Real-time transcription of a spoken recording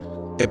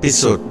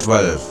Episode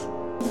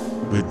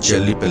 12 with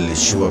Jellipelli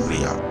Siva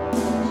Priya.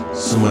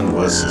 Suman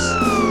versus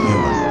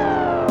Human.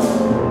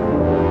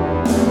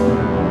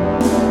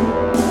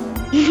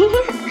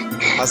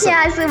 Awesome.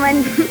 Yeah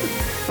Suman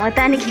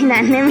మొత్తానికి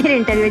నన్నే మీరు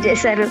interview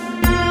చేశారు.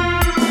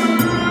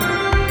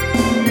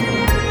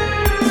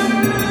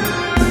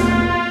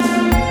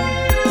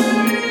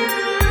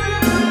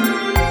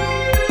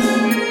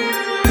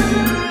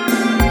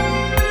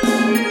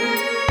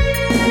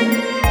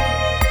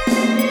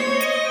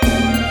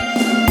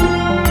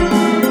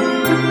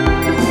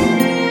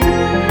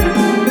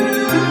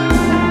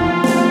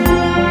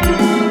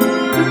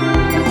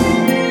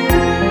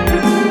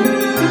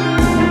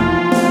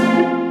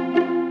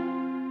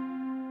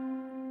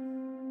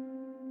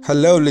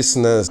 Hello,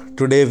 listeners.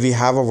 Today we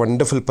have a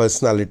wonderful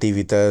personality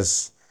with us.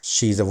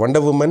 She's a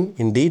Wonder Woman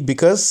indeed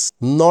because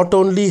not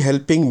only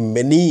helping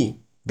many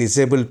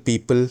disabled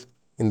people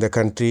in the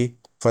country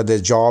for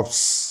their jobs,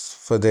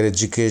 for their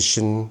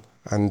education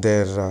and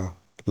their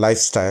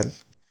lifestyle,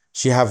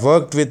 she have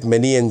worked with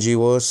many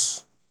NGOs.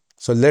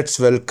 So let's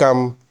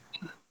welcome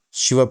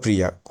Siva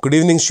Priya. Good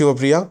evening, Siva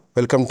Priya.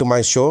 Welcome to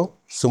my show,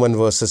 Suman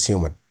versus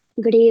Human.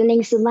 Good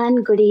evening, Suman.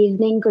 Good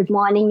evening, good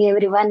morning,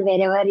 everyone,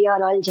 wherever you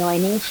are all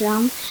joining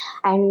from.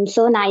 And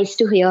so nice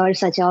to hear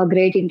such a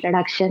great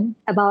introduction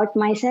about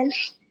myself.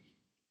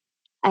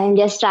 I'm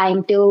just trying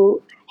to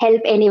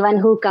help anyone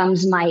who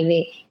comes my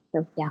way.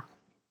 So, yeah,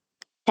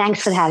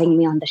 thanks for having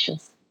me on the show.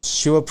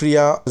 Siva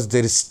Priya,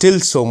 there is still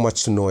so much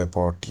to know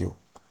about you.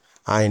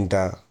 And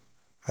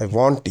I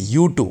want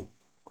you to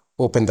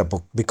open the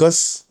book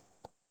because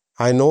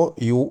I know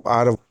you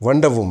are a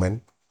Wonder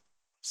Woman.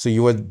 So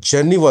your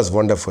journey was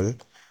wonderful.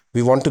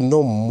 We want to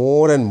know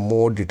more and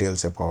more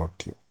details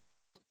about you.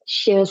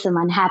 Sure,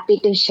 Suman. Happy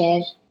to share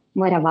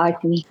more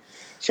about me.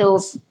 So,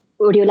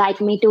 would you like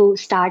me to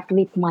start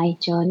with my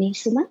journey,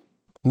 Suman?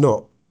 No,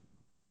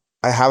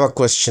 I have a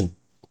question.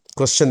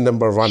 Question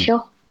number one.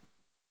 Sure.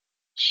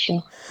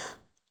 Sure.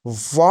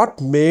 What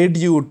made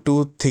you to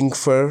think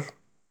for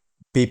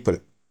people?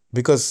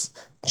 Because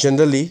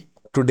generally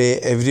today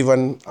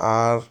everyone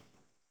are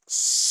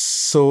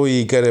so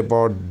eager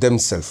about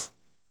themselves.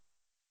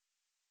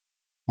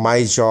 My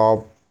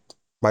job,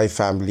 my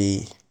family,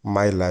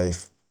 my life.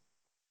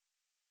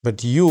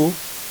 But you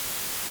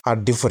are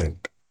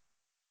different.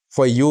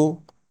 For you,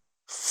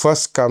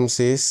 first comes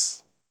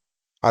is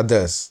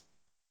others.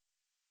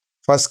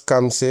 First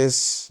comes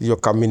is your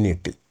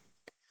community.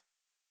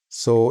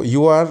 So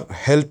you are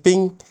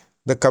helping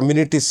the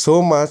community so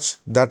much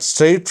that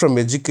straight from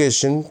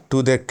education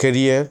to their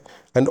career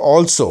and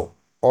also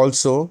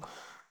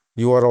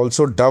you are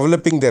also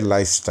developing their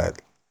lifestyle.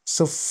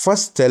 So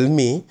first tell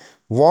me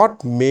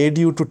what made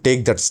you to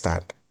take that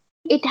stand?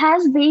 It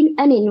has been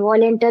an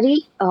involuntary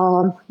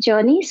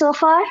journey so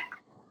far,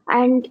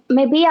 and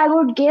maybe I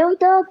would give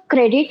the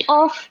credit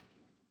of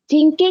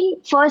thinking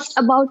first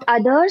about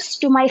others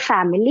to my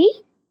family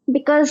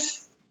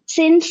because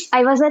since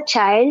I was a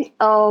child,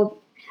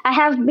 I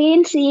have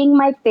been seeing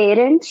my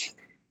parents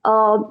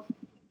uh,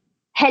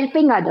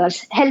 helping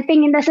others.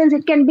 Helping in the sense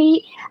it can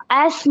be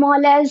as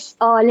small as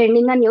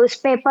lending a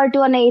newspaper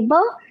to a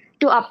neighbor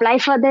to apply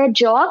for their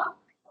job,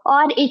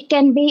 or it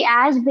can be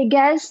as big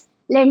as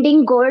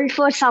lending gold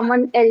for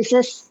someone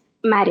else's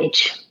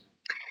marriage.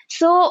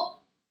 So,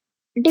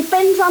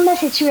 depends on the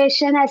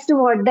situation as to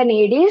what the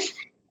need is.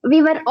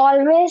 We were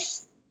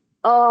always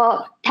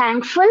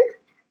thankful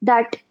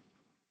that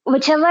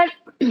whichever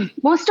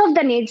most of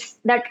the needs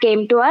that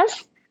came to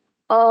us,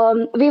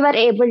 we were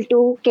able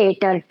to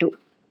cater to.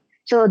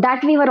 So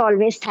that we were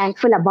always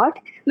thankful about.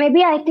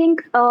 Maybe I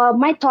think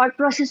my thought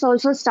process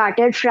also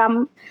started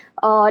from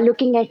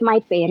looking at my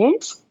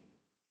parents,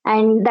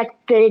 and that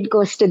credit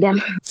goes to them.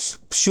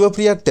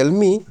 Shivapriya, tell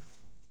me,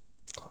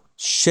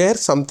 share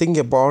something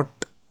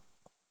about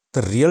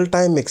the real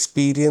time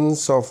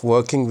experience of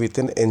working with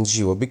an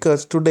NGO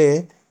because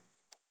today,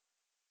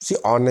 see,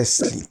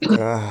 honestly,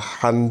 there are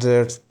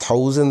hundreds,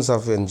 thousands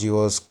of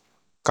NGOs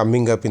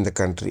coming up in the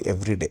country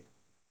every day.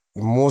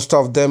 Most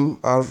of them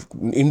are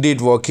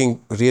indeed working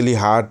really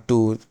hard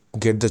to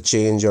get the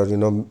change or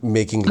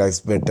making lives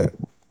better.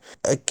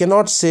 I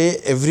cannot say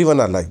everyone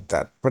are like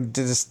that, but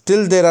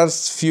still there are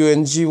few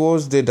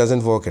NGOs they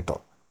doesn't work at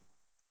all.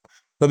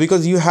 Now,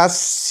 because you have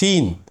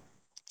seen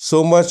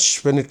so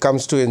much when it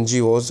comes to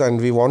NGOs, and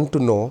we want to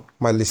know,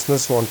 my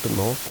listeners want to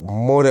know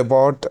more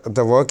about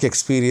the work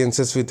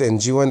experiences with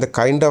NGO and the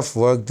kind of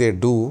work they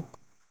do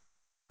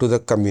to the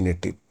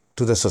community,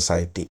 to the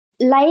society.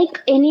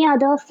 Like any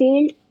other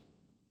field,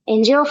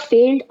 NGO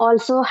field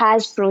also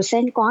has pros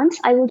and cons,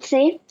 I would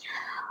say.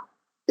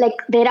 Like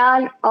there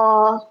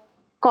are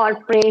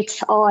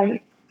corporates or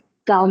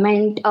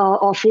government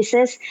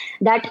offices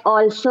that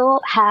also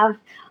have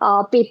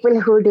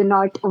people who do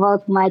not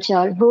work much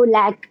or who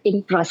lack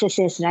in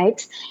processes,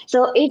 right?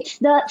 So it's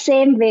the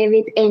same way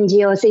with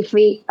NGOs if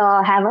we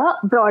have a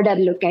broader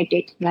look at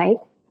it, right?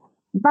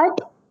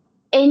 But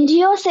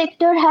NGO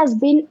sector has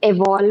been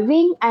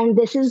evolving, and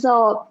this is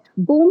a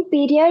boom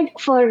period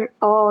for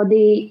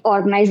the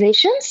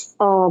organizations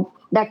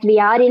that we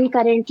are in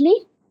currently.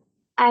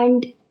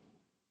 And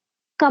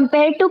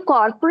compared to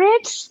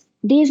corporates,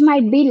 these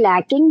might be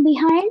lacking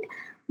behind,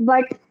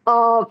 but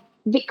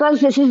because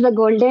this is the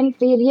golden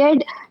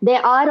period, they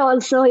are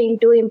also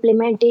into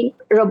implementing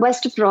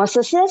robust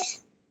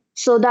processes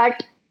so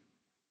that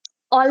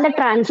all the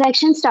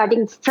transactions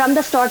starting from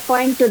the start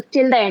point to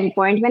till the end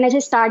point. When I say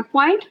start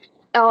point,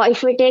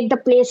 if we take the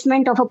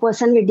placement of a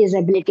person with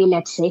disability,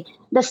 let's say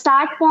the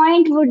start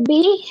point would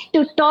be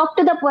to talk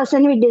to the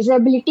person with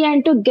disability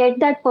and to get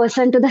that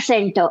person to the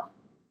center.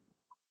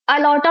 A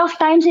lot of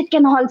times it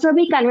can also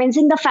be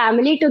convincing the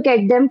family to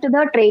get them to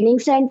the training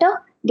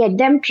center, get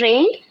them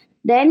trained,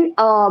 then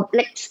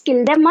like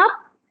skill them up,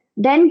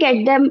 then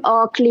get them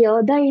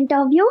clear the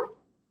interview,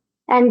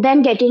 and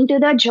then get into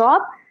the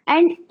job.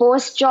 And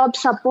post job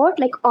support,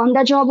 like on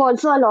the job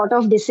also, a lot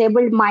of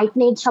disabled might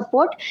need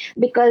support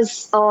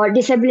because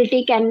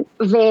disability can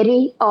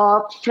vary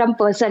from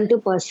person to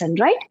person,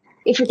 right?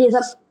 If it is a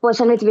Yes.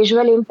 person with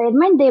visual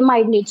impairment, they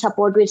might need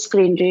support with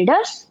screen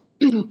readers.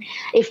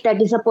 If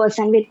that is a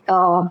person with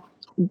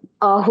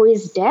who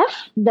is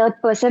deaf, the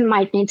person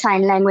might need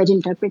sign language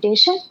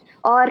interpretation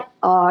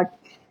or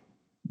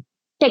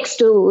text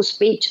to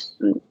speech,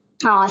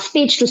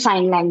 speech to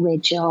sign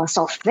language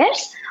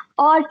softwares,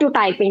 or to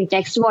type in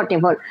text,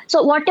 whatever.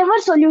 So, whatever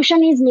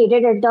solution is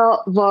needed at the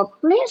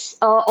workplace,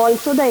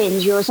 also the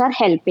NGOs are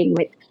helping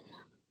with.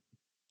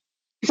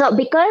 So,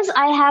 because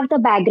I have the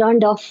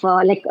background of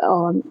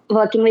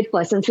working with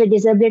persons with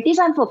disabilities,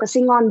 I'm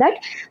focusing on that.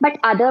 But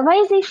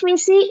otherwise, if we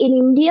see in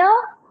India,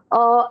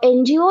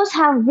 NGOs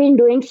have been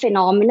doing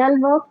phenomenal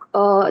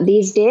work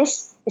these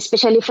days,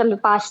 especially from the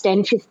past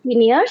 10,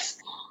 15 years.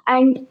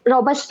 And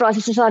robust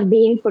processes are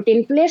being put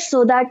in place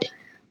so that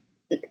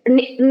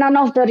none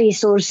of the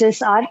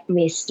resources are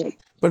wasted.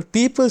 But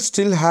people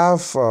still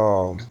have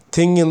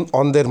thing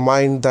on their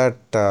mind that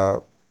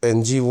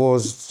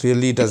NGOs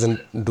really doesn't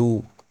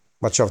do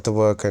much of the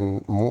work,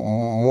 and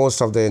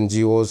most of the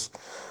NGOs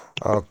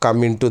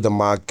come into the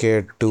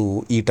market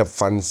to eat up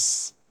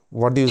funds.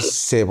 What do you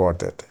say about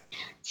that?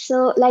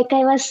 So, like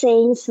I was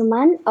saying,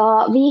 Suman,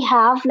 we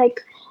have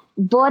like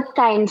both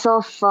kinds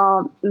of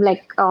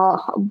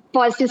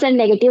positives and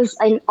negatives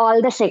in all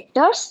the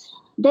sectors.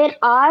 There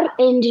are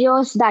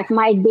NGOs that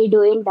might be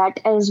doing that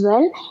as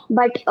well,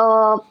 but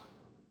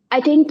I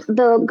think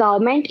the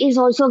government is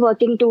also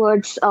working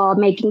towards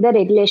making the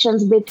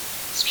regulations bit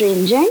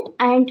stringent.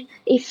 And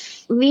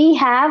if we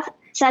have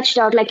such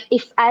doubt, like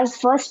if as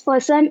first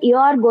person you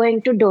are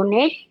going to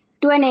donate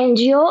to an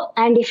NGO,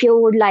 and if you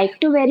would like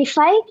to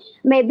verify,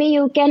 maybe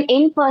you can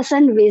in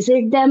person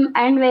visit them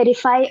and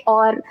verify,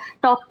 or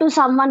talk to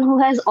someone who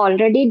has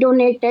already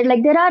donated.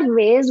 Like there are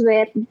ways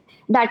where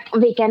that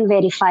we can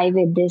verify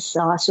with this,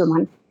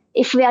 Suman.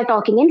 If we are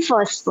talking in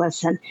first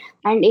person,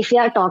 and if we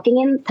are talking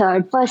in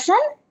third person,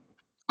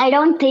 I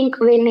don't think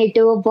we need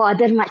to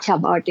bother much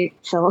about it.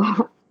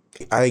 So,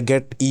 I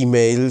get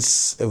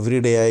emails every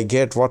day. I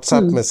get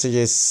WhatsApp hmm,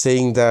 messages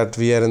saying that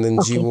we are an okay.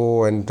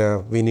 NGO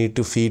and we need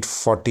to feed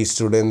 40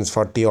 students,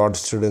 40 odd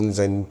students,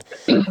 and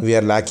we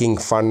are lacking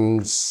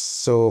funds.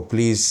 So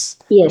please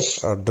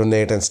Yes,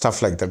 donate and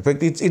stuff like that.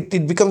 But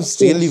it becomes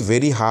really yes.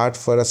 very hard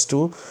for us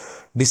to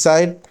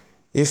decide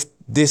if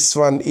this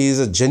one is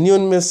a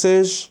genuine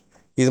message,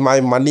 is my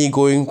money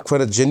going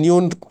for a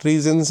genuine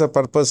reasons or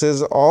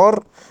purposes,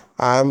 or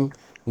I'm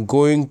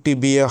going to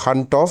be a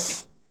hunt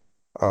of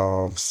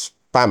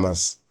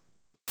spammers.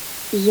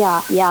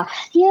 Yeah, yeah.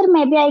 Here,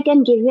 maybe I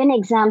can give you an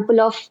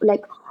example of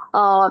like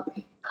uh,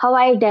 how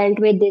I dealt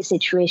with this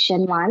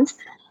situation once.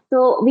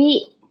 So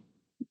we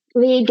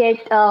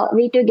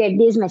to get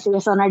these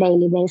messages on a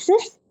daily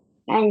basis,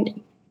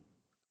 and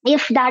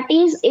if that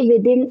is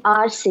within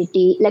our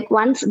city, like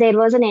once there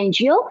was an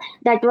NGO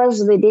that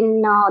was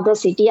within the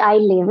city I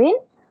live in,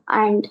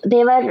 and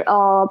they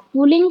were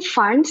pooling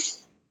funds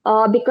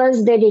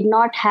because they did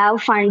not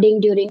have funding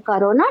during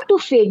corona to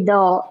feed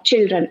the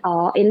children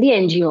in the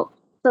NGO.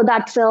 So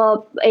that's a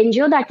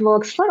NGO that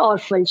works for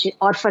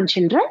orphan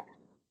children.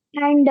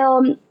 And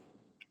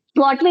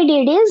what we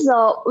did is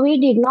we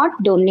did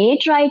not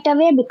donate right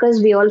away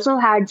because we also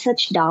had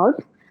such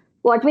doubt.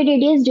 What we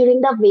did is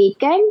during the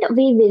weekend,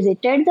 we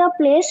visited the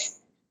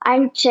place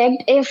and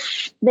checked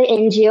if the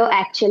NGO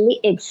actually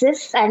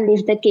exists and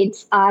if the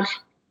kids are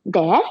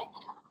there.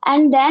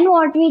 And then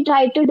what we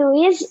try to do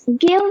is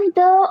give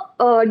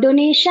the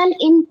donation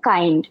in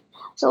kind.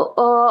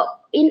 So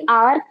in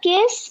our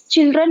case,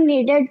 children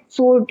needed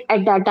food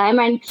at that time,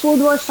 and food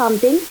was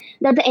something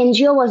that the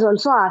NGO was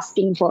also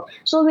asking for.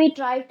 So we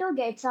tried to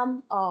get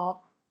some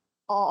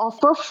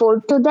offer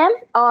food to them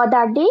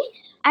that day,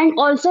 and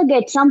also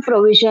get some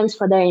provisions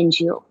for the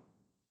NGO.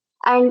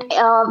 And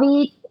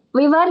we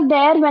were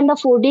there when the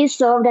food is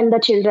served and the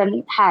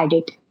children had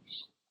it.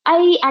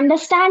 I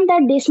understand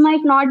that this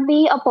might not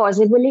be a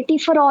possibility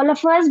for all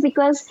of us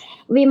because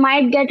we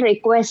might get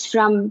requests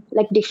from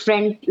like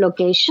different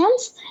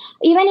locations.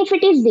 Even if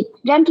it is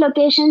different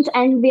locations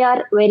and we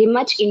are very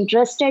much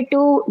interested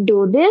to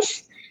do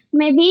this,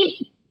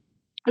 maybe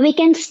we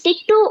can stick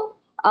to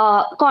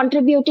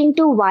contributing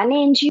to one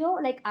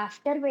NGO like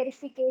after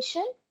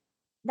verification,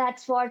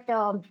 That's what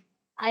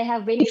I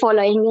have been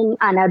following in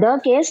another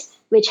case,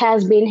 which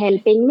has been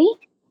helping me.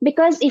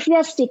 Because if we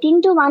are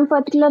sticking to one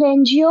particular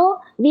NGO,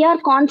 we are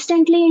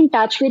constantly in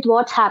touch with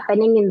what's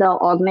happening in the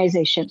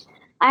organization.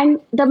 And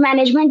the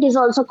management is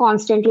also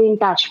constantly in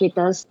touch with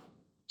us.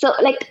 So,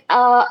 like,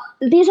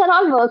 these are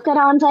all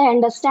workarounds, I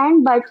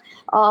understand, but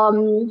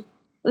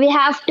we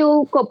have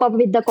to cope up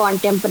with the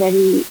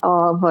contemporary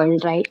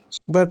world, right?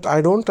 But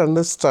I don't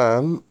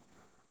understand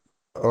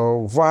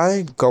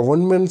why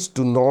governments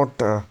do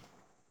not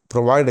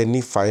provide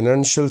any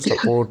financial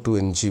support to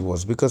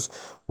NGOs, because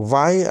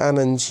why an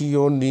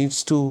NGO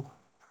needs to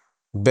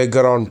beg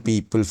around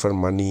people for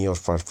money or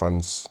for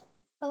funds?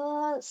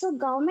 So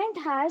government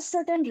has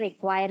certain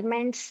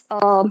requirements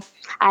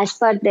as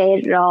per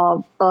their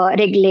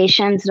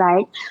regulations,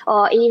 right?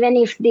 Even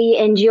if the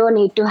NGO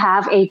need to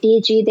have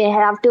ATG, they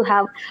have to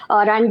have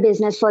run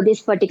business for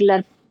this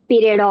particular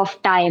period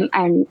of time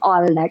and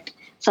all that.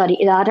 Sorry,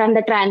 run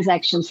the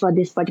transactions for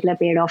this particular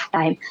period of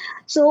time.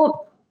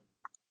 So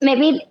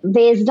maybe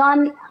based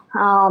on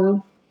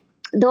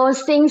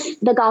those things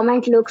the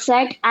government looks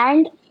at,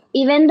 and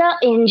even the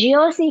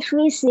NGOs, if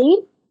we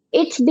see,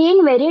 it's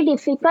been very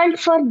difficult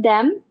for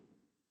them.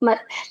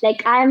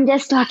 Like, I'm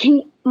just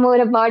talking more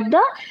about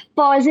the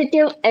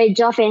positive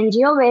edge of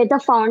NGO, where the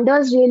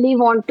founders really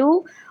want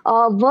to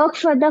work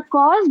for the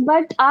cause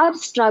but are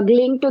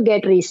struggling to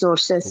get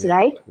resources, Yeah,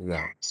 right?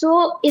 yeah.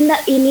 So in the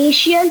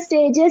initial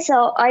stages,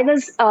 I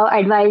was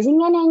advising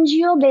an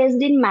NGO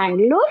based in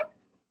Mangalore,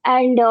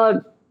 and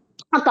a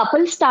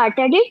couple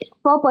started it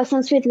for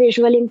persons with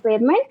visual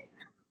impairment,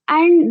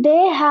 and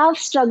they have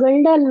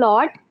struggled a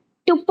lot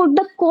to put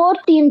the core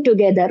team to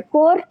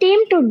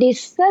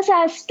discuss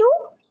as to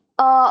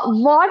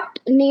what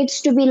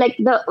needs to be like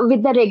the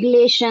with the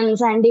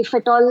regulations, and if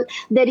at all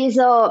there is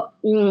a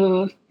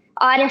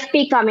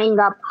RFP coming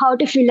up, how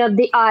to fill up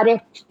the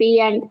RFP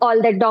and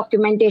all that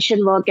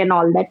documentation work and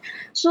all that.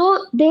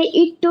 So they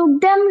it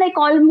took them like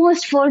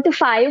almost 4 to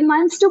 5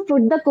 months to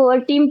put the core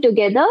team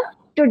together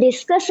to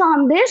discuss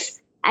on this,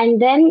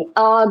 and then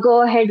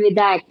go ahead with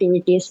the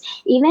activities.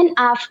 Even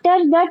after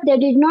that, they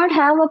did not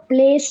have a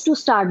place to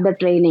start the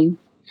training.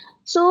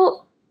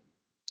 So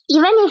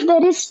even if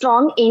there is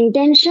strong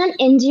intention,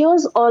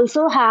 NGOs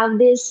also have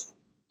this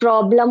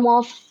problem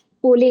of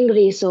pooling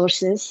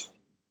resources,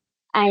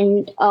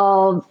 and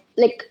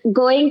like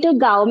going to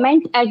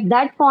government at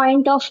that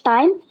point of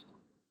time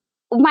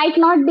might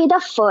not be the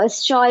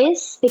first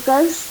choice,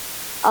 because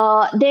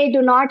they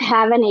do not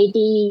have an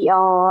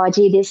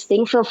ATG this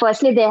thing. So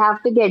firstly, they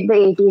have to get the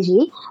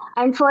ATG,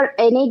 and for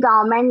any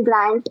government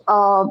grant,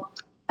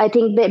 I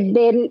think that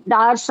there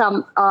are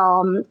some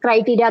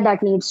criteria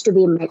that needs to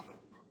be met.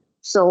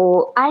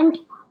 So, and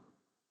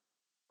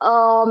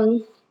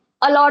um,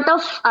 a lot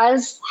of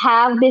us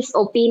have this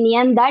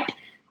opinion that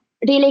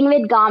dealing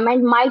with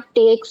government might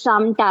take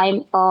some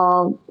time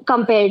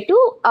compared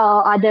to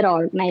other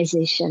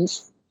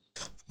organizations.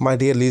 My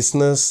dear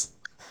listeners,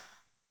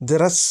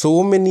 there are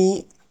so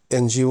many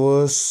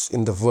NGOs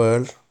in the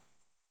world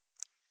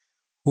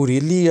who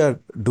really are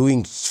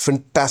doing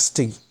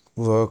fantastic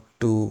work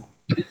to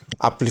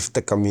uplift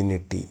the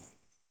community.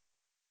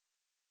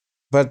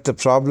 But the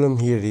problem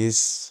here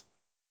is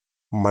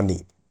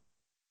money,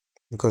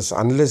 because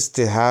unless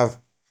they have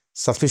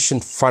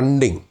sufficient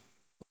funding,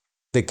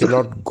 they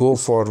cannot go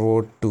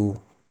forward to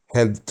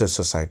help the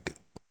society.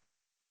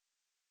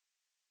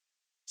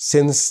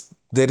 Since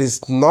there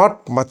is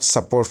not much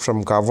support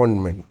from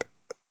government,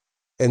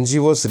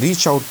 NGOs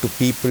reach out to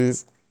people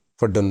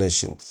for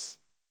donations.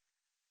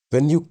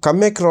 When you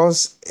come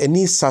across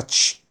any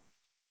such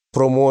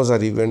promos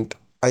or event,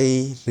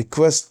 I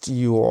request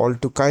you all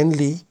to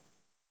kindly,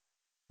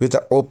 with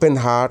an open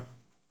heart,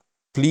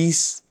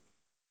 please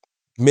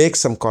make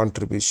some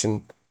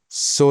contribution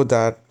so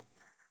that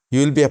you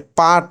will be a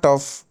part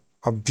of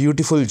a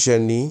beautiful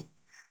journey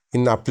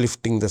in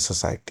uplifting the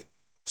society.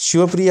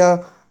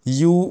 Shivapriya,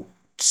 you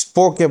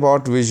spoke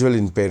about visual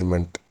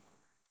impairment.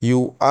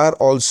 You are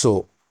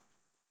also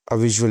a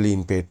visually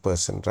impaired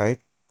person, right?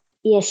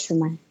 Yes,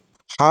 Suman.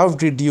 How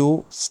did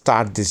you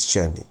start this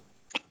journey?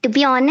 To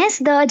be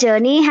honest, the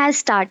journey has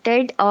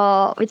started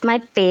with my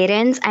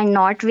parents and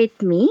not with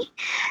me.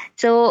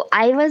 So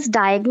I was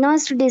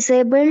diagnosed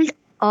disabled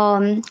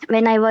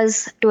when I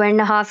was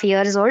 2.5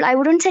 years old. I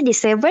wouldn't say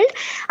disabled,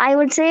 I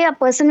would say a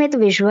person with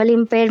visual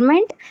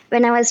impairment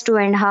when I was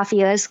 2.5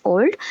 years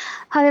old.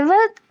 However,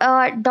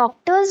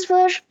 doctors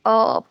were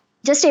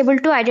just able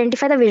to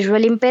identify the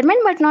visual impairment,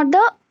 but not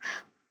the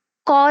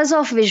cause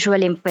of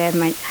visual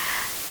impairment.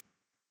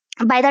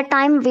 By that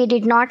time we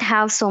did not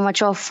have so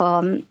much of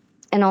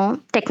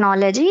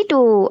technology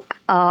to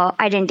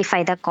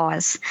identify the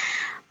cause.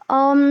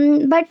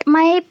 But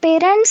my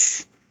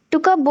parents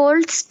took a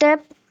bold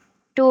step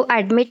to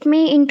admit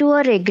me into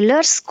a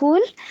regular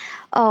school.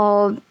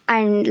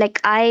 And like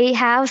I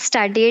have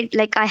studied,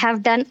 like I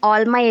have done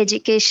all my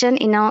education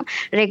in a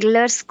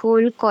regular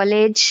school,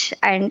 college,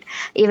 and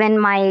even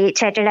my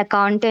chartered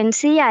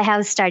accountancy I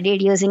have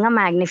studied using a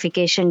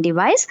magnification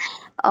device.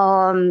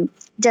 um,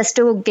 Just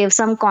to give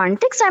some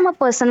context, I'm a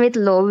person with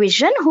low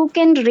vision who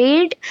can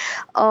read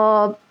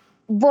uh,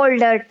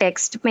 bolder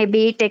text,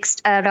 maybe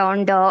text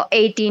around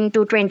 18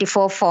 to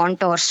 24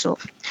 font or so.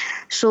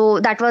 So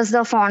that was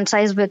the font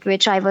size with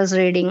which I was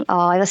reading.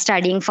 I was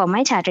studying for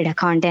my chartered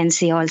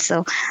accountancy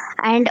also,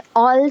 and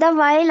all the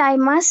while, I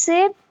must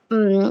say,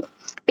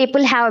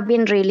 people have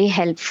been really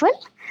helpful,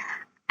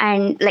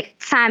 and like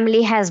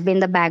family has been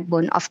the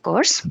backbone, of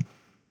course.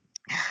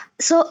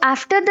 So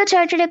after the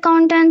chartered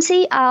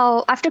accountancy,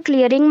 after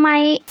clearing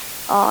my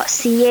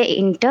CA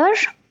inter,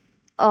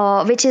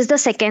 which is the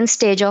second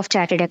stage of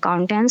chartered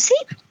accountancy,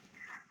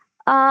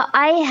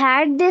 I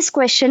had this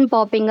question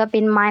popping up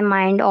in my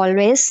mind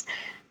always.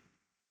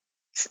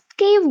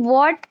 Okay,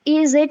 what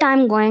is it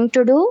I'm going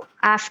to do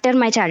after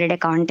my chartered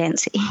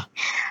accountancy?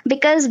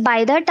 Because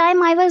by the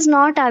time I was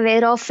not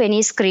aware of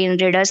any screen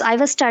readers, I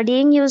was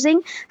studying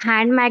using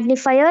hand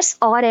magnifiers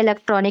or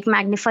electronic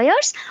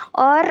magnifiers,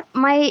 or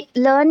my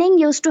learning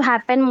used to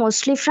happen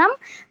mostly from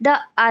the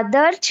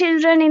other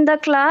children in the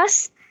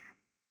class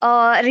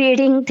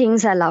reading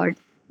things aloud.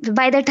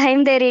 By the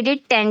time they read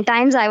it 10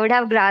 times, I would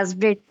have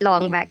grasped it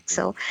long back.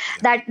 So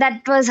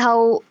that was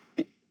how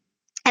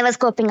I was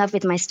coping up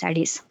with my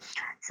studies.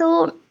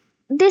 So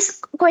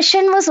this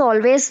question was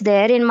always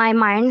there in my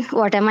mind,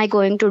 what am I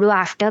going to do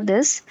after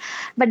this?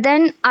 But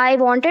then I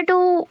wanted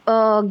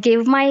to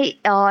give my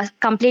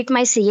complete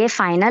my CA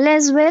final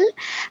as well,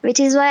 which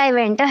is why I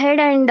went ahead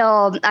and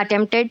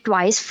attempted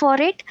twice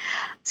for it.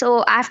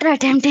 So after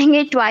attempting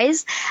it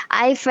twice,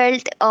 I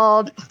felt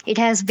it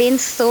has been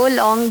so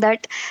long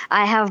that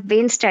I have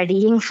been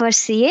studying for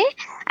CA,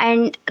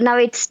 and now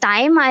it's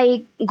time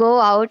I go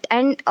out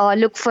and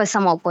look for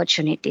some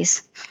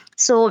opportunities.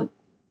 So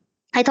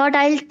I thought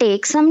I'll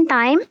take some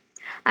time,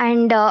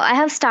 and I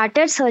have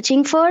started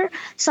searching for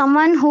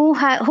someone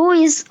who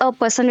is a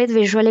person with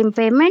visual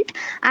impairment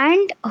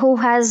and who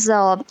has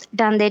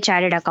done their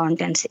chartered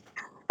accountancy.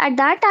 At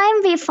that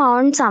time, we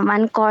found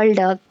someone called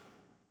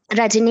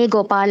Rajini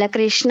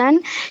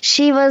Gopalakrishnan.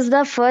 She was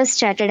the first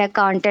chartered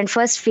accountant,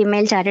 first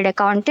female chartered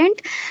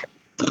accountant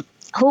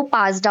who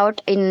passed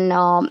out in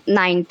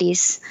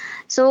 90s.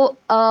 So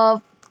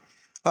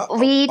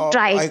we I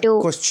tried to,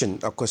 question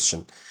a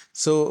question.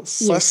 So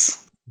first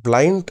yes,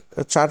 blind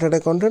chartered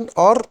accountant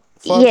or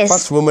for yes,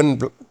 first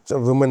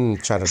woman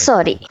chartered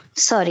sorry, accountant?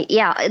 sorry,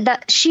 yeah,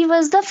 she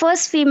was the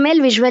first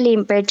female visually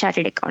impaired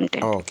chartered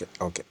accountant. Oh, okay,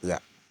 okay, yeah.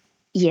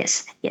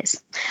 Yes,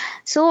 yes.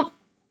 So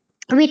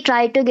we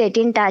tried to get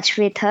in touch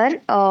with her,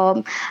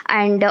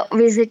 and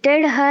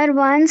visited her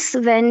once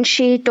when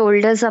she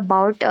told us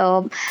about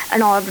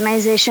an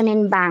organization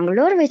in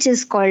Bangalore which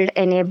is called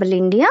Enable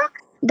India,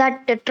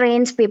 that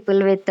trains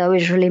people with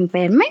visual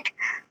impairment.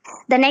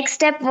 The next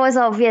step was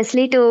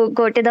obviously to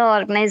go to the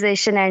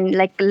organization and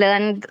like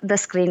learn the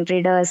screen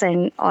readers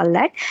and all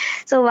that.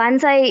 So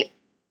once I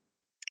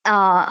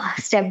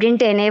stepped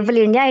into Enable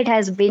India, it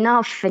has been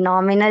a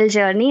phenomenal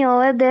journey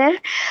over there,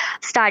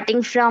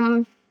 starting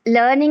from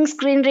learning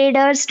screen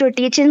readers to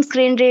teaching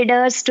screen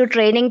readers to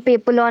training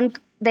people on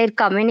their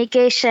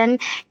communication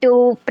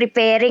to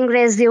preparing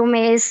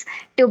resumes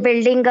to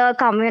building a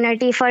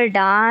community for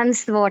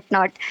dance,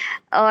 whatnot,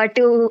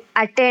 to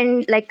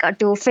attend, like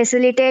to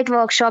facilitate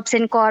workshops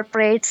in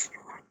corporates,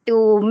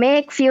 to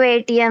make few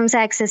ATMs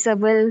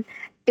accessible,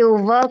 to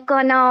work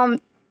on a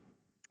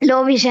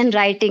low vision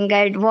writing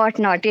guide,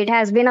 whatnot. It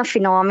has been a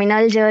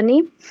phenomenal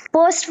journey.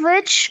 Post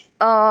which,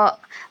 I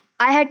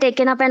had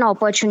taken up an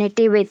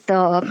opportunity with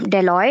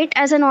Deloitte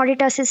as an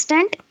audit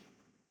assistant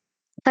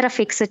for a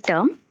fixed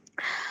term.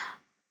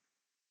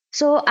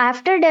 So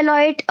after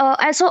Deloitte,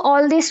 so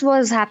all this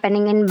was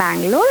happening in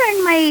Bangalore,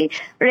 and my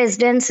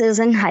residence is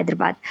in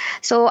Hyderabad.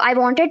 So I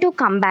wanted to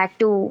come back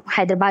to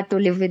Hyderabad to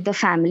live with the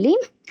family.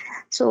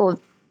 So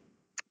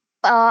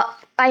uh,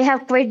 I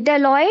have quit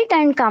Deloitte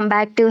and come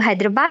back to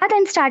Hyderabad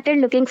and started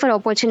looking for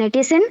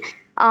opportunities in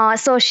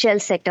social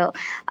sector.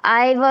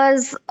 I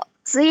was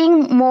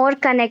seeing more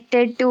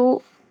connected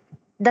to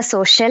the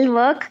social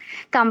work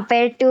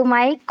compared to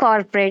my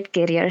corporate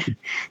career.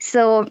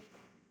 So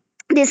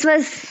this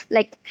was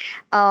like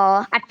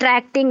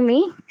attracting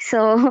me.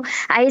 So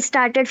I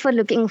started for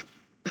looking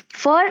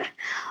for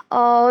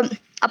a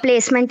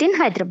placement in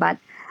Hyderabad,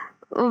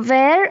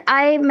 where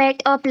I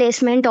met a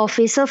placement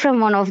officer from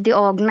one of the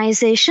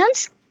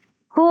organizations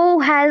who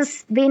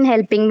has been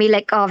helping me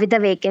like with the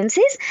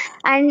vacancies.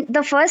 And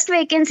the first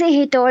vacancy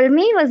he told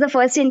me was the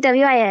first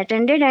interview I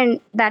attended, and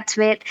that's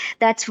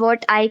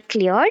what I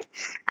cleared.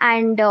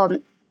 And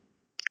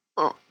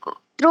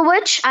through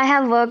which I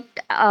have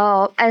worked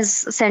as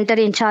center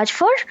in charge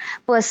for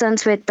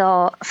persons with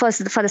for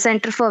the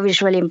Center for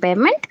Visual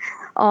Impairment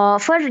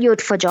for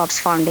Youth for Jobs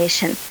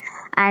Foundation.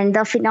 And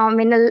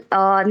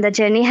the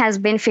journey has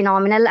been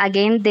phenomenal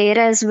again there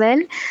as well.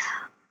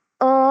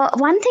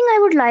 One thing I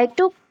would like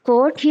to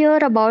quote here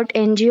about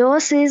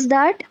NGOs is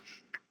that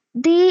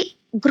the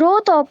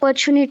growth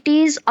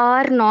opportunities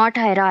are not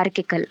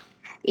hierarchical.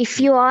 If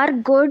you are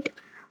good,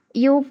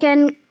 you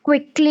can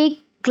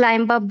quickly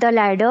climb up the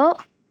ladder,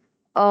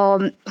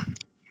 um,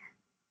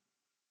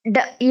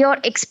 your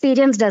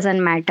experience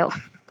doesn't matter.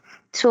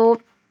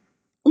 So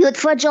Youth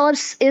for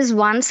Jobs is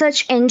one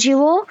such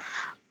NGO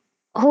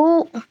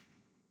who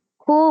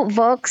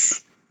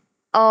works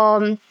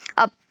um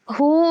up,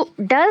 who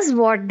does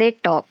what they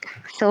talk.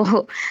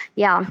 So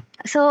yeah,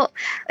 so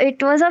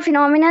it was a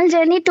phenomenal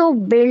journey to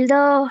build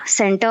the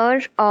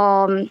center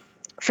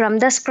from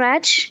the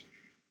scratch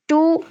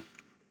to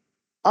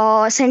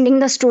sending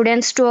the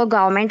students to a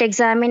government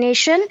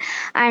examination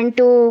and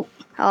to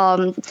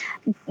um,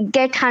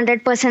 get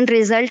 100%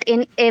 result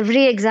in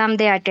every exam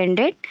they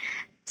attended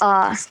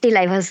till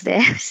I was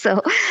there.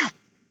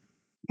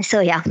 So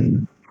yeah,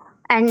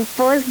 and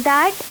post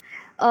that,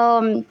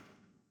 um,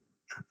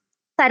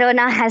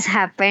 Corona has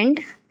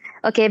happened.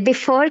 Okay,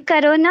 before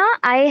Corona,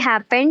 I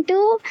happened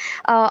to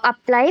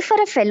apply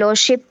for a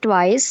fellowship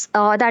twice,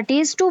 that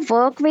is to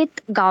work with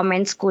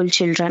government school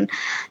children.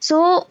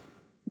 So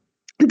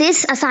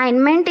this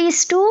assignment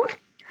is to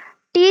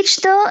teach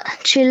the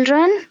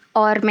children,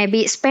 or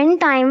maybe spend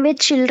time with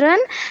children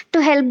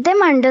to help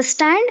them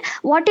understand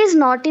what is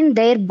not in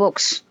their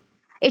books.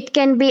 It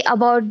can be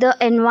about the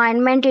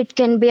environment, it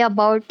can be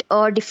about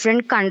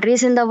different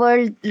countries in the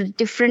world,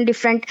 different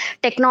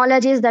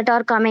technologies that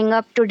are coming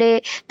up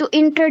today, to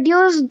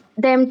introduce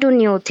them to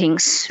new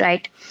things,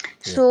 right?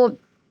 Yeah. So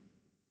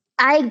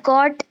I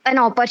got an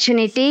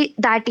opportunity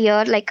that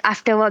year, like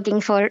after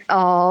working for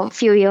a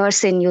few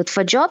years in Youth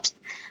for Jobs.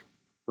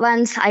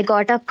 Once I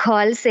got a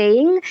call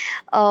saying,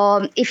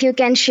 if you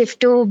can shift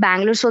to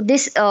Bangalore. So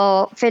this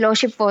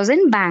fellowship was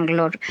in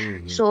Bangalore.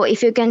 Hmm. So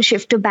if you can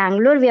shift to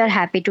Bangalore, we are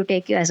happy to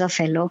take you as a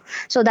fellow.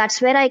 So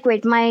that's where I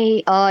quit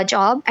my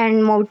job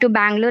and moved to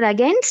Bangalore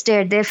again,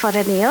 stayed there for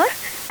a year,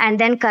 and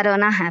then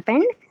Corona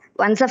happened.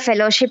 Once the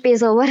fellowship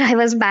is over, I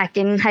was back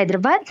in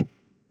Hyderabad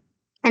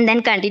and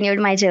then continued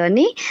my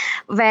journey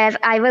where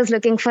I was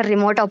looking for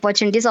remote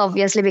opportunities,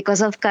 obviously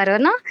because of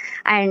Corona,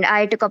 and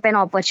I took up an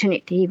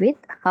opportunity with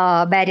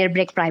Barrier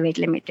Break Private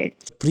Limited.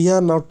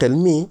 Priya, now tell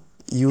me,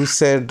 you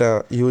said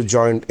you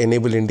joined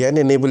Enable India, and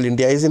Enable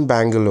India is in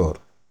Bangalore,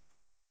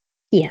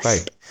 Yes,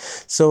 right?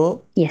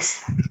 So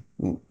yes,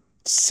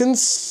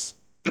 since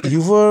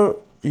you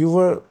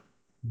were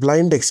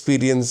blind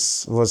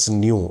experience was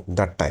new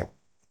that time,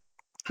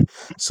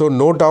 so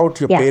no doubt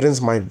your yeah,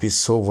 parents might be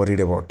so worried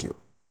about you.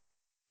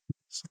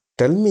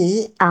 Tell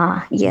me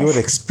your yes.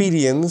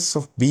 experience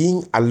of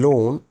being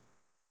alone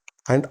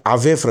and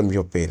away from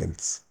your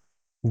parents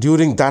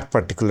during that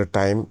particular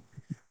time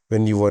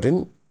when you were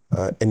in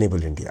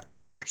Enable India.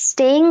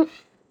 Staying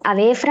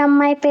away from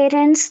my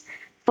parents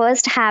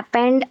first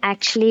happened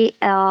actually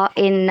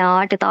in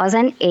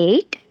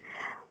 2008.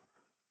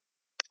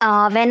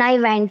 When I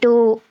went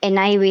to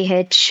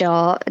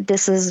NIVH,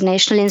 this is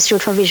National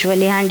Institute for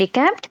Visually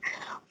Handicapped,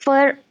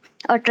 for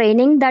a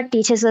training that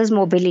teaches us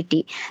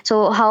mobility.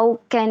 So, how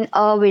can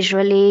a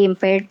visually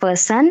impaired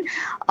person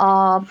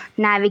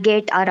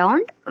navigate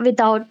around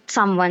without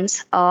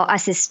someone's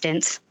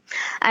assistance?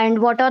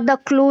 And what are the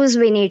clues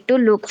we need to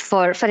look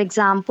for? For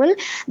example,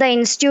 the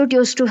institute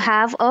used to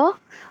have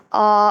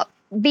a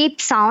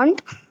beep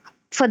sound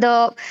for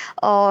the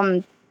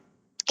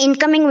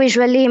incoming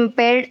visually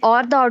impaired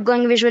or the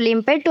outgoing visually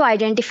impaired to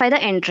identify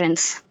the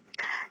entrance.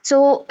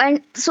 So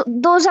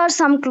those are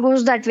some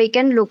clues that we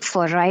can look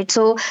for, right?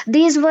 So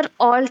these were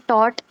all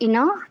taught in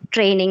a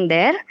training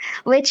there,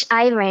 which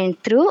I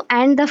went through.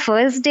 And the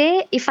first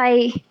day, if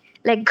I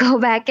like go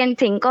back and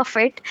think of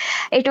it,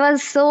 it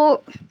was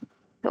so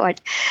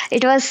what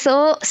it was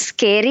so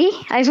scary,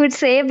 I would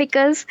say,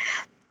 because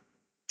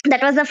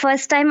that was the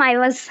first time I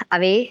was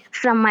away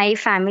from my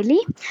family.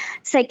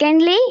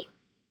 Secondly,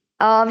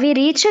 we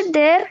reached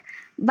there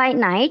by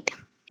night,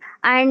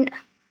 and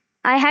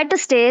I had to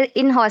stay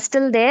in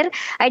hostel there.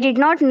 I did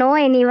not know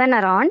anyone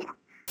around,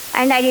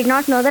 and I did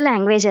not know the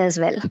language as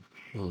well.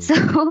 Hmm.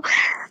 So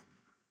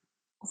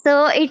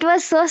so it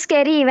was so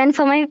scary even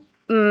for my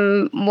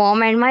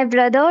mom and my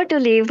brother to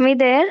leave me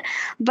there,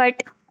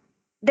 but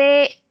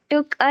they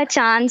took a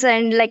chance,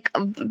 and like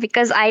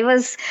because I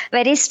was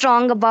very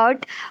strong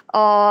about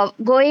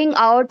going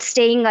out,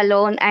 staying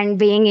alone, and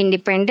being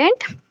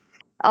independent.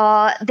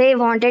 They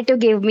wanted to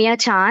give me a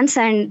chance,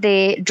 and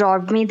they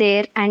dropped me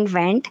there and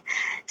went.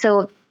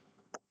 So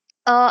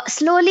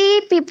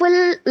slowly,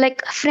 people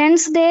like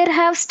friends there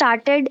have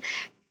started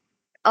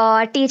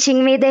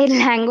teaching me their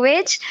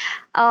language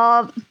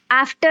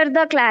after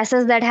the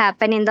classes that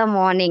happen in the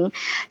morning.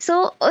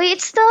 So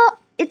it's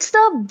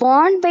the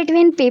bond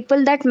between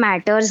people that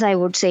matters, I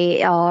would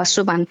say,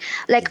 Subhan.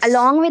 Like Yes.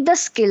 along with the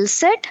skill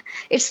set,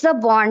 it's the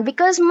bond,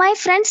 because my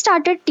friends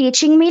started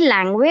teaching me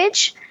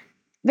language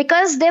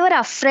because they were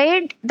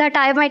afraid that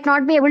I might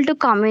not be able to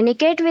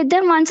communicate with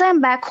them once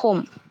I'm back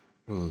home.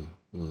 Hmm.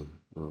 Hmm.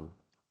 Hmm.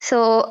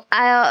 So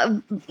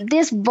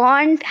this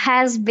bond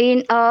has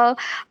been a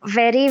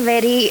very,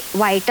 very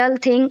vital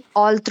thing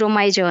all through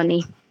my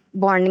journey,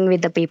 bonding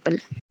with the people.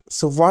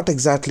 So, what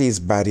exactly is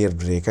barrier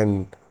break,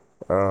 and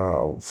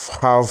uh,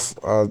 how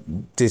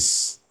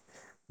this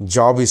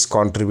job is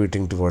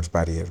contributing towards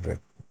barrier break?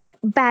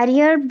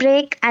 Barrier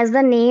break, as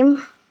the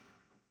name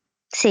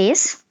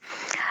says,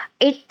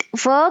 it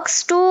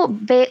works to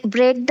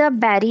break the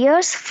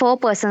barriers for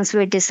persons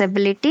with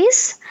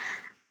disabilities.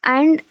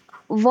 And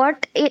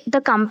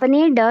the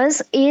company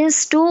does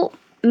is to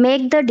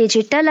make the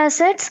digital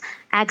assets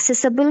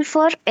accessible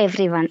for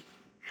everyone.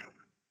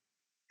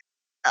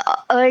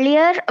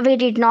 Earlier we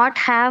did not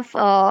have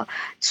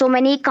so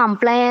many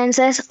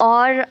compliances,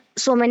 or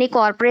so many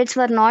corporates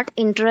were not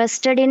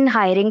interested in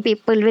hiring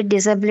people with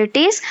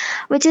disabilities,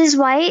 which is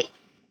why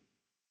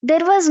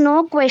there was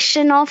no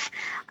question of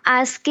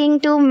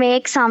asking to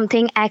make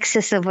something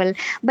accessible.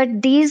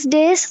 But these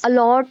days a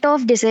lot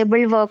of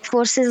disabled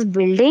workforce is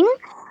building.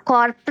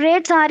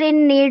 Corporates are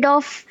in need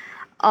of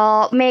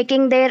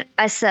making their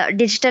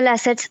digital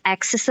assets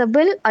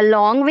accessible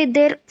along with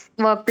their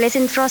workplace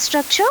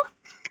infrastructure.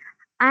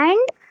 And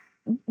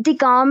the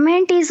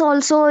government is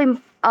also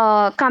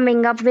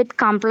coming up with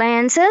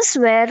compliances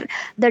where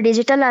the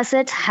digital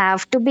assets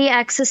have to be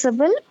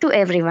accessible to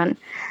everyone.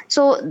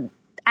 So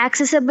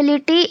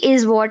accessibility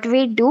is what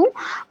we do.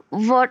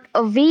 What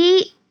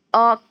we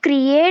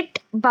create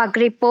bug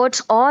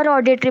reports or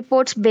audit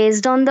reports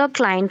based on the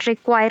client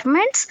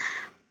requirements,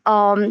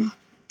 um,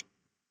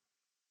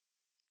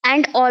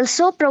 and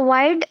also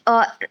provide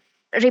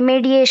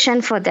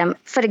remediation for them.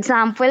 For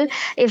example,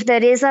 if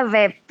there is a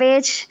web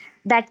page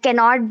that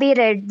cannot be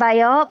read by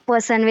a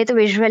person with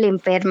visual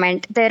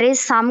impairment, there is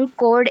some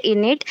code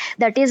in it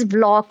that is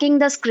blocking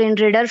the screen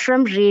reader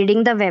from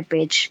reading the web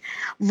page.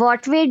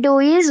 What we do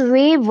is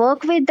we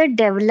work with the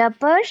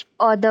developer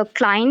or the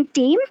client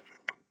team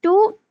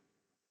to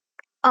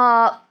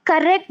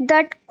correct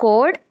that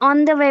code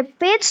on the web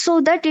page so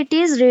that it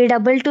is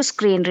readable to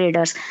screen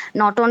readers.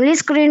 Not only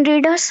screen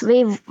readers,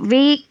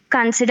 we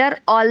consider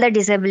all the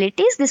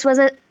disabilities. This was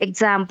an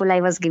example I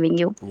was giving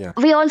you. Yeah.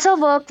 We also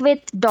work with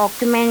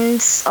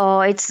documents.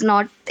 It's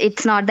not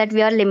that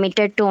we are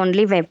limited to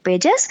only web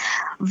pages.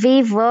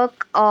 We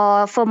work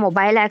for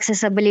mobile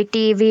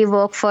accessibility. We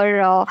work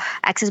for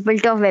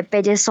accessibility of web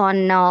pages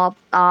on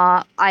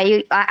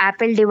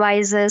Apple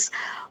devices.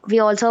 We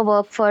also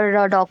work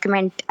for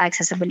document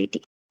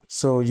accessibility.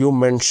 So you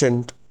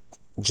mentioned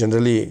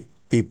generally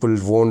people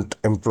won't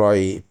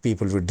employ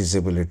people with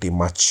disability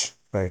much,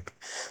 right?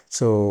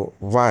 So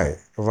why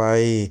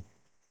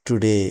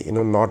today,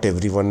 not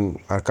everyone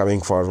are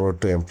coming forward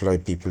to employ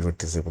people with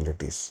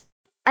disabilities?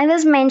 I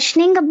was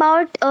mentioning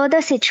about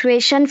the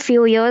situation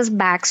few years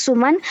back,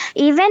 Suman.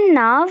 Even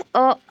now,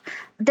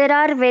 there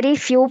are very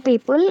few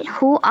people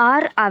who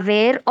are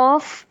aware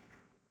of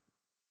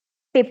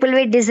people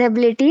with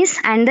disabilities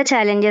and the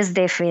challenges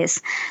they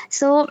face.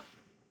 So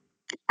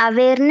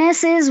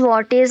awareness is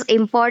what is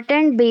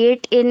important, be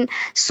it in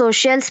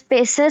social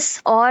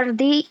spaces or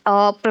the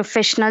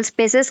professional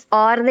spaces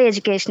or the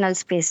educational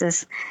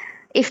spaces.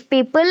 If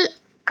people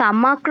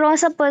come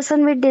across a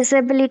person with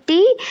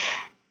disability,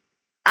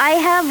 I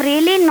have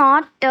really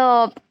not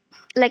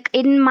like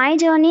in my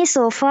journey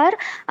so far,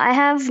 I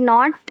have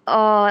not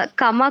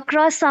come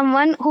across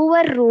someone who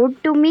were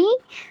rude to me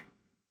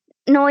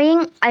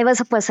knowing I was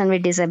a person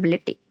with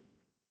disability,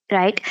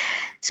 right?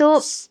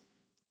 So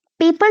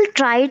people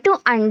try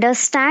to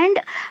understand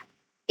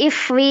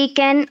if we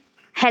can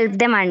help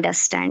them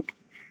understand.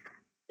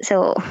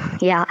 So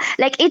yeah,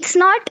 like it's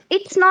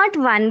not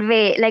one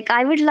way. Like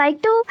I would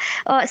like to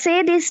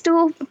say this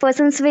to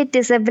persons with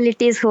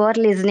disabilities who are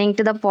listening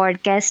to the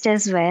podcast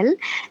as well.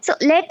 So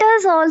let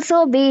us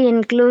also be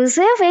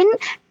inclusive in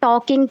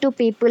talking to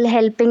people,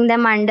 helping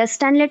them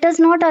understand. Let us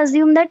not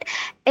assume that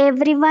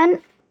everyone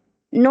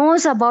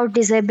knows about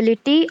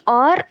disability,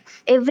 or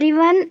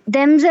everyone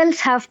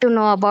themselves have to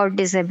know about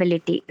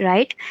disability,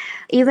 right?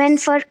 Even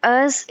Yes. for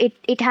us,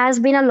 it has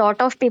been a lot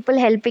of people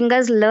helping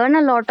us learn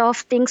a lot of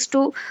things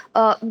to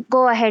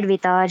go ahead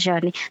with our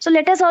journey. So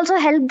let us also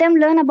help them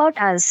learn about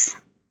us.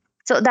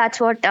 So that's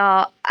what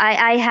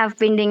I have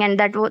been doing, and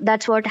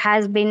that's what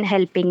has been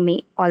helping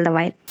me all the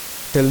while.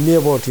 Tell me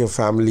about your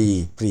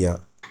family,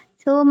 Priya.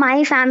 So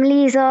my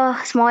family is a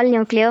small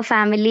nuclear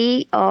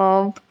family.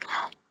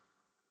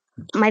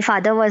 My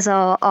father was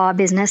a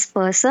business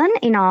person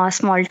in a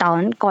small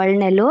town called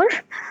Nellore.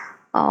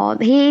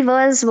 He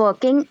was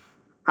working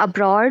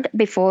abroad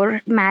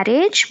before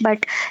marriage,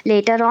 but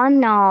later on,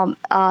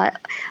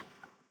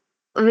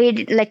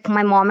 like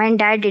my mom and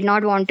dad did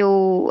not want to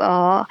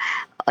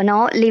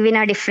live in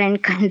a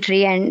different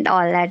country and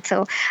all that.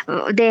 So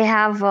they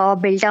have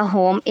built a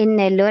home in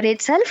Nellore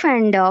itself,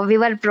 and we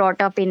were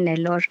brought up in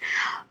Nellore.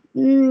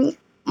 Mm,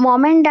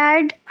 Mom and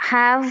dad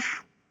have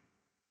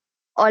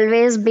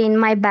always been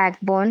my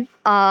backbone,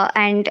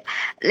 and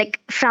like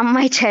from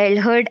my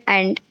childhood,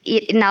 and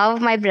now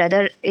my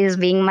brother is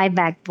being my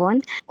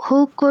backbone,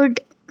 who could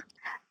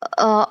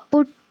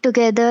put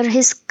together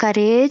his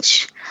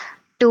courage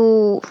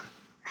to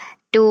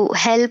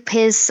help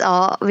his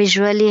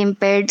visually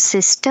impaired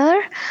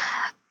sister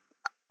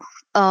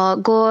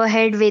go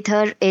ahead with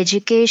her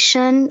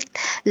education.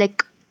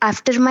 Like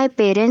after my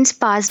parents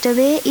passed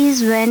away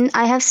is when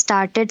I have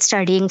started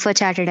studying for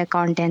chartered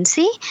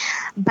accountancy.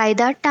 By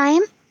that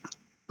time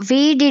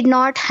we did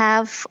not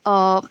have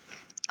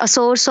a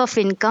source of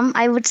income,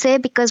 I would say,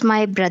 because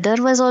my brother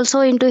was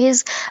also into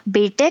his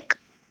BTech,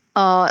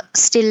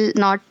 still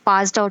not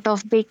passed out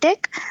of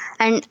BTech,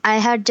 and I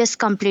had just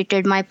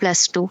completed my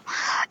plus two.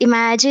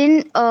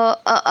 Imagine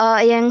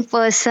a young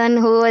person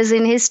who was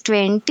in his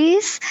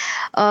 20s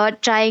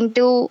trying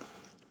to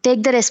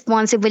take the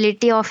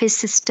responsibility of his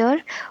sister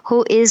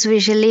who is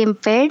visually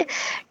impaired,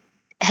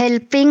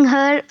 helping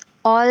her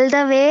all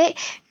the way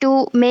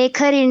to make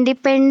her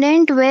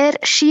independent, where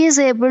she is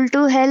able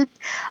to help,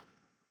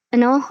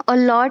 a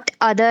lot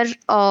other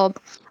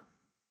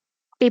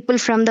people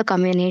from the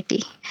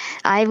community.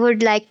 I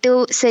would like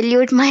to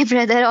salute my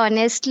brother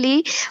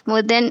honestly,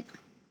 more than,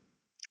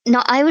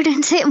 no, I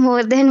wouldn't say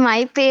more than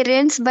my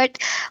parents, but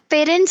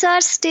parents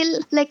are still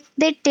like,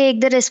 they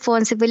take the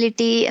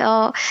responsibility.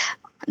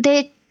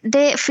 They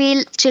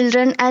feel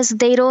children as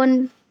their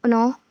own,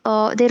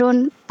 their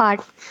own part.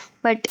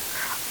 But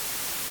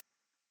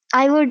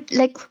I would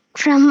like,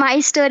 from my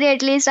story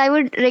at least, I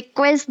would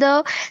request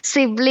the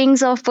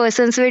siblings of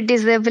persons with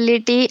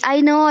disability.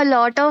 I know a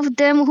lot of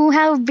them who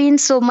have been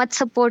so much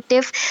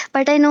supportive,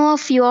 but I know a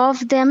few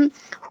of them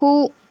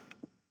who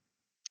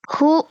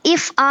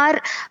if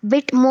are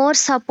bit more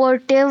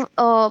supportive,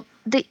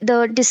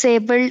 the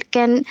disabled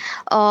can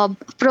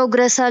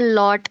progress a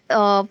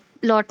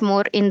lot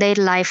more in their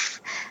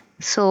life.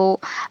 So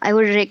I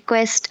would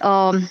request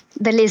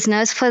the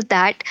listeners for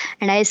that,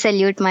 and I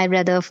salute my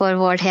brother for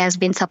what he has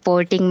been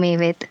supporting me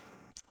with.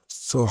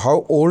 So,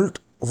 how old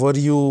were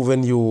you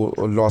when you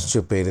lost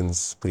your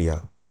parents,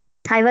 Priya?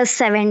 I was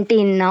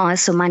 17,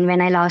 Suman,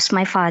 when I lost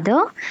my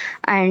father,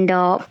 and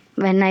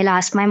when I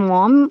lost my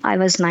mom, I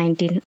was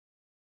 19.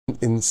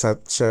 In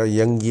such a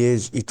young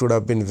age, it would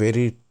have been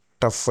very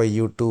tough for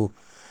you to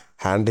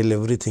handle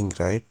everything,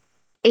 right?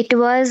 It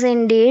was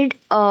indeed.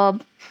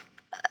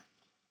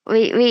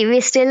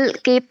 We still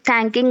keep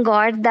thanking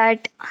God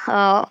that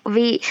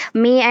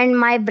me and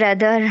my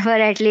brother were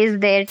at least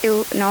there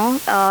to,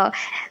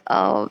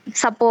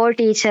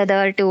 support each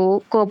other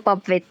to cope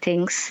up with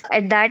things.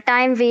 At that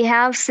time, we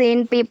have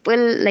seen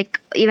people like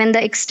even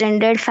the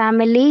extended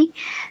family.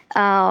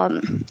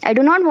 I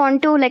do not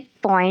want to like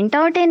point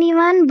out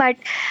anyone, but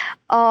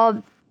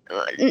uh,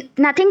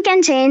 nothing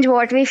can change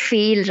what we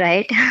feel,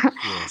 right?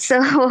 Yes.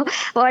 So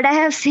what I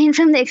have seen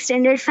from the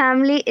extended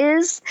family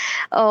is,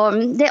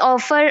 they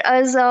offer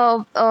us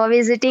a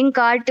visiting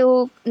card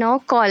to,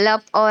 call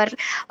up or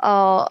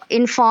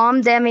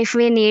inform them if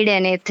we need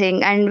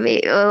anything. And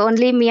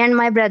only me and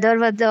my brother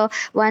were the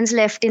ones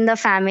left in the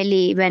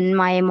family when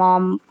my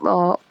mom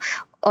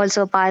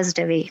also passed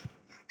away.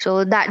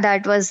 So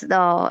that was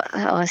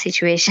the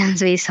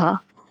situations we saw.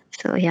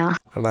 So yeah.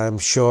 And I'm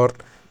sure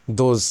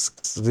those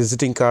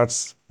visiting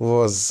cards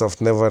was of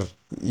never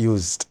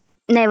used.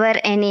 Never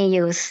any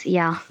use.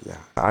 Yeah. Yeah.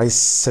 I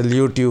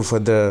salute you for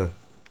the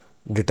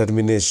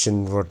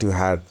determination what you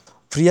had.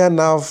 Priya,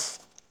 now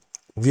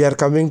we are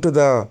coming to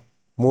the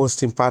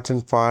most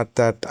important part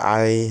that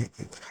I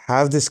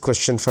have this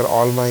question for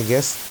all my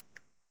guests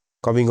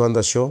coming on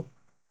the show.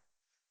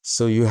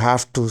 So you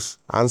have to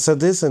answer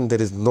this, and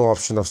there is no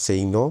option of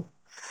saying no.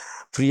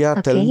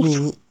 Priya, tell Okay.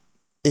 me,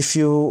 if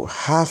you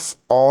have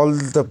all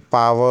the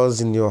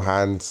powers in your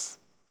hands,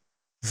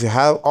 if you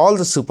have all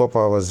the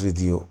superpowers with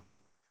you,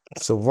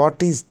 so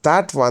what is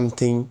that one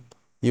thing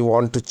you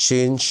want to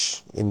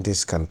change in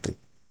this country?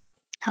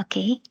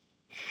 Okay.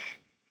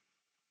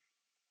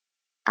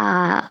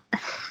 Uh,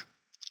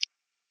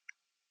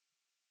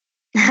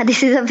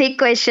 this is a big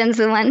question,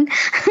 Suman.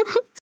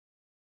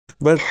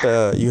 But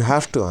you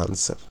have to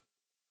answer.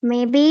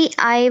 Maybe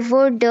I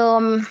would.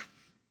 I'm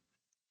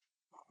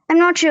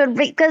not sure,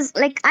 because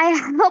like I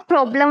have a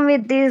problem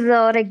with these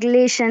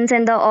regulations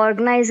and the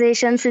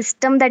organization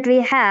system that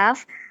we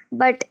have.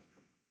 But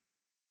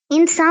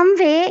in some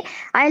way,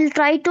 I'll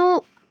try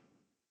to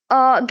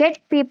get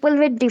people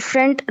with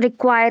different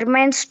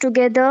requirements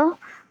together.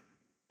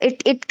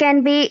 It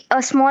can be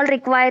a small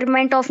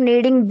requirement of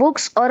needing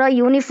books or a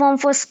uniform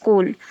for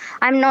school.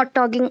 I'm not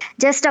talking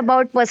just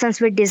about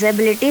persons with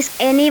disabilities,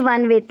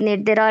 anyone with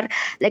need. There are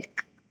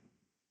like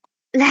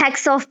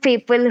lakhs of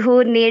people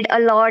who need a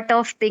lot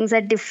of things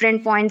at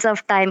different points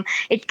of time.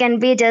 It can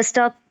be just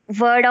a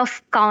word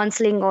of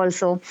counseling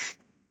also.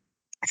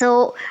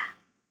 So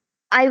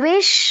I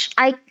wish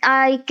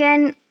I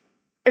can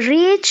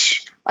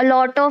reach a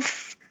lot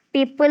of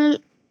people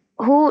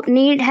who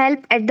need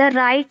help at the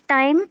right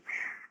time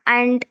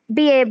and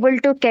be able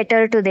to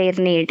cater to their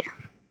need,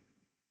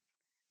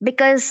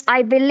 because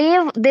I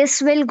believe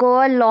this will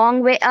go a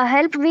long way. A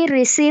help we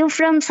receive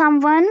from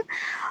someone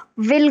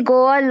will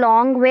go a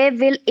long way,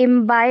 will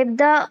imbibe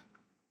the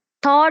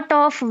thought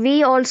of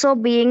we also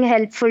being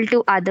helpful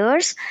to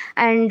others.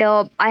 And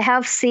I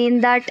have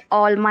seen that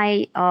all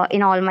my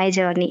in all my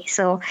journey.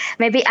 So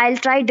maybe I'll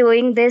try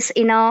doing this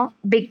in a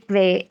big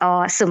way,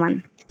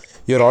 Suman.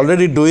 You're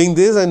already doing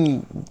this,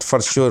 and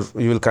for sure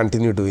you will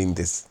continue doing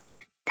this.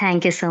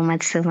 Thank you so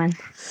much, Suman.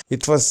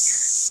 It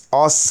was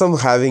awesome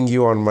having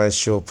you on my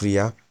show,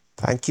 Priya.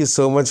 Thank you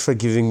so much for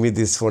giving me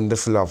this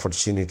wonderful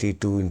opportunity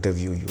to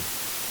interview you.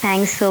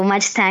 Thanks so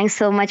much. Thanks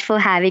so much for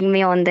having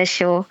me on the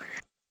show.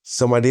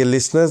 So, my dear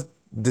listeners,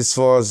 this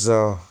was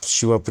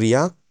Shiva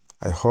Priya.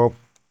 I hope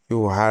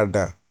you had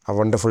a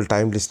wonderful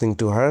time listening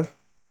to her.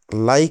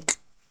 Like,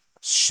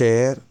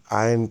 share,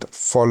 and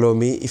follow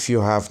me if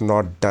you have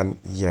not done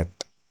yet.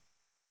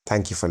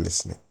 Thank you for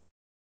listening.